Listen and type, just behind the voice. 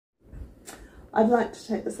I'd like to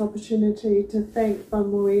take this opportunity to thank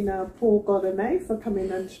Faumuina Paul Godinet for coming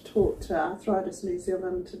in to talk to Arthritis New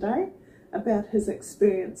Zealand today about his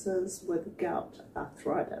experiences with gout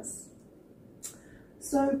arthritis.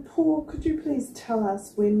 So Paul, could you please tell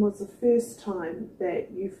us when was the first time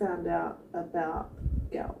that you found out about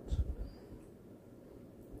gout?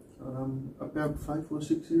 About 5 or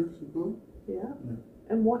 6 years ago. Yeah?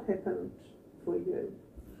 And what happened for you?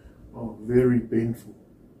 Oh, very painful.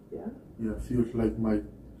 Yeah? Yeah, feels like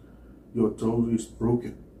your toe is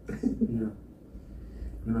broken. Yeah.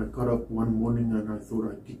 And I got up one morning and I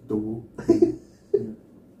thought I kicked the wall. Yeah.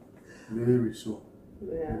 Very sore. Yeah.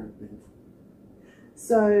 Very painful.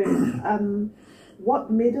 So,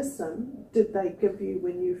 what medicine did they give you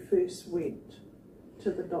when you first went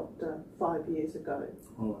to the doctor 5 years ago?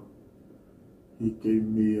 Oh, he gave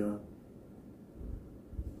me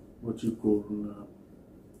what you call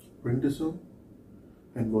prednisone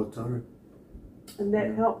and water. And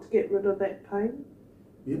that helped get rid of that pain?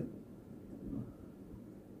 Yeah.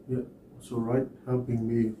 Yeah. It's all right, helping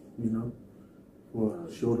me, for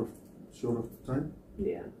a short of time.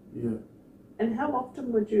 Yeah. Yeah. And how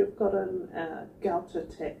often would you have gotten a gout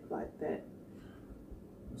attack like that?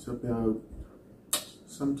 It's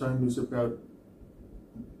sometimes it's about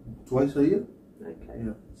twice a year. Okay.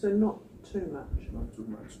 Yeah. So not too much. Not too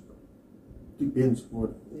much. Depends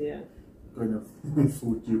what kind of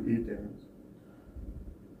food you eat and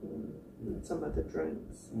some of the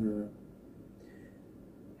drinks. Yeah.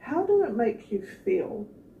 How did it make you feel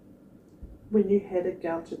when you had a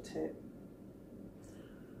gout attack?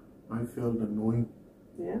 I felt annoying.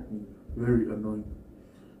 Yeah? Very annoying.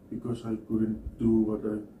 Because I couldn't do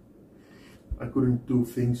I couldn't do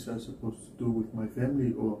things I was supposed to do with my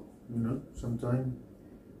family, or sometimes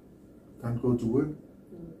can't go to work.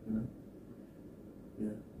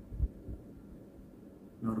 Yeah.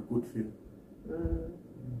 Not a good feeling.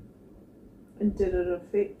 And did it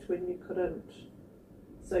affect when you couldn't?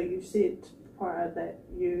 So you said prior that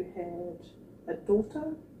you had a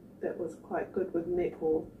daughter that was quite good with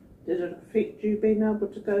netball. Did it affect you being able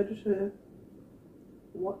to go to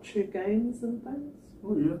watch her games and things?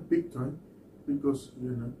 Oh yeah, big time. Because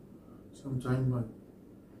sometimes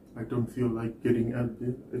I don't feel like getting out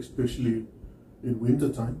there, especially in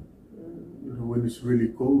winter time. When it's really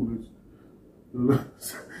cold,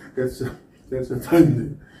 that's a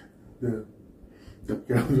time the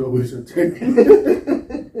cows always attack.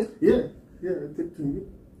 yeah, attacking me.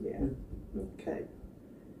 Yeah. Okay.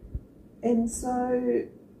 And so,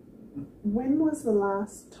 when was the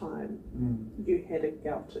last time you had a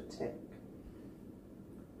gout attack?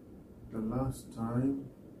 The last time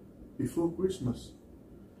before Christmas.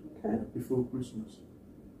 Okay. Yeah, before Christmas.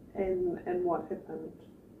 And what happened?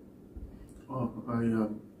 Oh,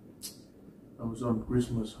 I was on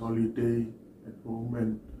Christmas holiday at home,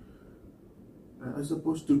 and I was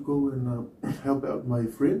supposed to go and help out my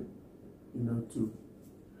friend, to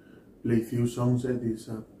play a few songs at his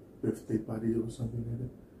birthday party or something like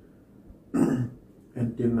that.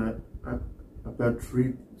 And then about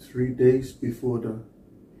three days before the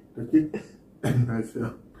gig, and I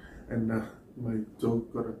fell, and my toe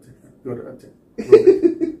got attacked.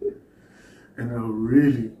 And I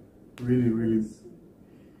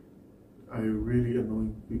really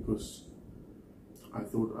annoying, because I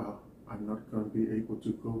thought I'm not going to be able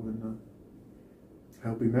to go and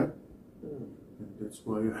help him out. And that's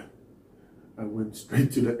why I went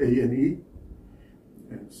straight to the A&E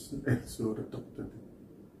and saw the doctor.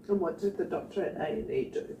 And what did the doctor at A&E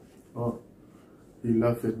do? Oh, he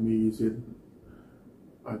laughed at me. He said,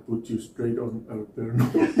 "I put you straight on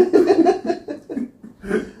allopurinol."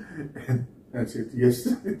 And I said, "Yes,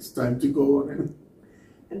 it's time to go on."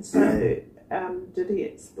 And so, did he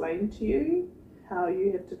explain to you how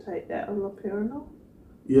you have to take that allopurinol?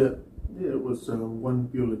 Yeah, it was 1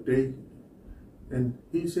 pill a day. And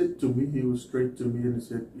he said to me, he was straight to me, and he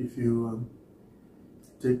said, if you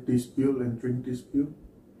take this pill and drink this pill,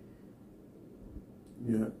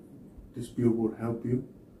 this pill will help you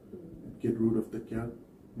get rid of the gout,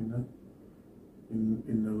 in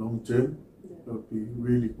the long term. That would be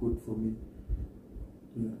really good for me.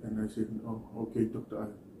 Yeah, and I said, "Oh, okay,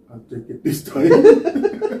 doctor, I'll take it this time."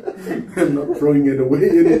 I'm not throwing it away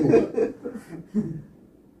anymore.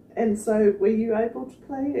 And so, were you able to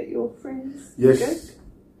play at your friend's gig? Yes,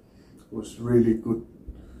 it was really good.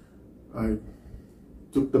 I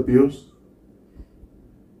took the pills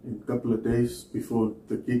in a couple of days before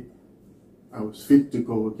the gig. I was fit to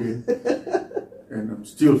go again, and I'm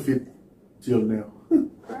still fit till now.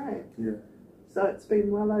 Great. Yeah. So it's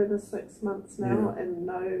been well over 6 months now, and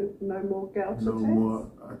no more gout attacks? No more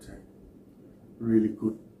attack. Really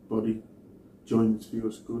good body joints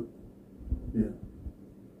feels good. Yeah.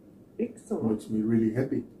 Excellent. Makes me really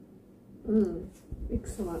happy.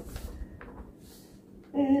 Excellent.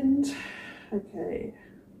 And, okay.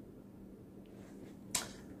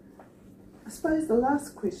 I suppose the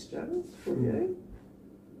last question for you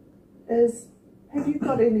is, have you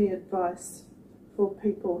got any advice for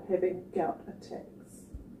people having gout attacks?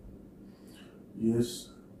 Yes.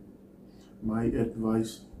 My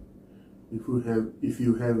advice, if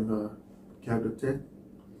you have a gout attack,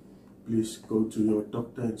 please go to your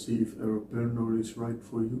doctor and see if Aeroprenol is right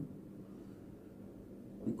for you.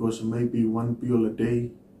 Because maybe one pill a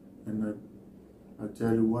day, and I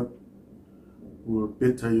tell you what, will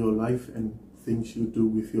better your life and things you do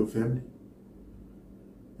with your family.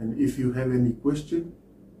 And if you have any question,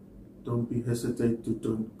 don't be hesitate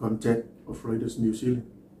to contact Arthritis New Zealand.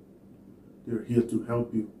 They're here to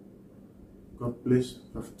help you. God bless.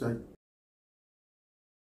 Have a time.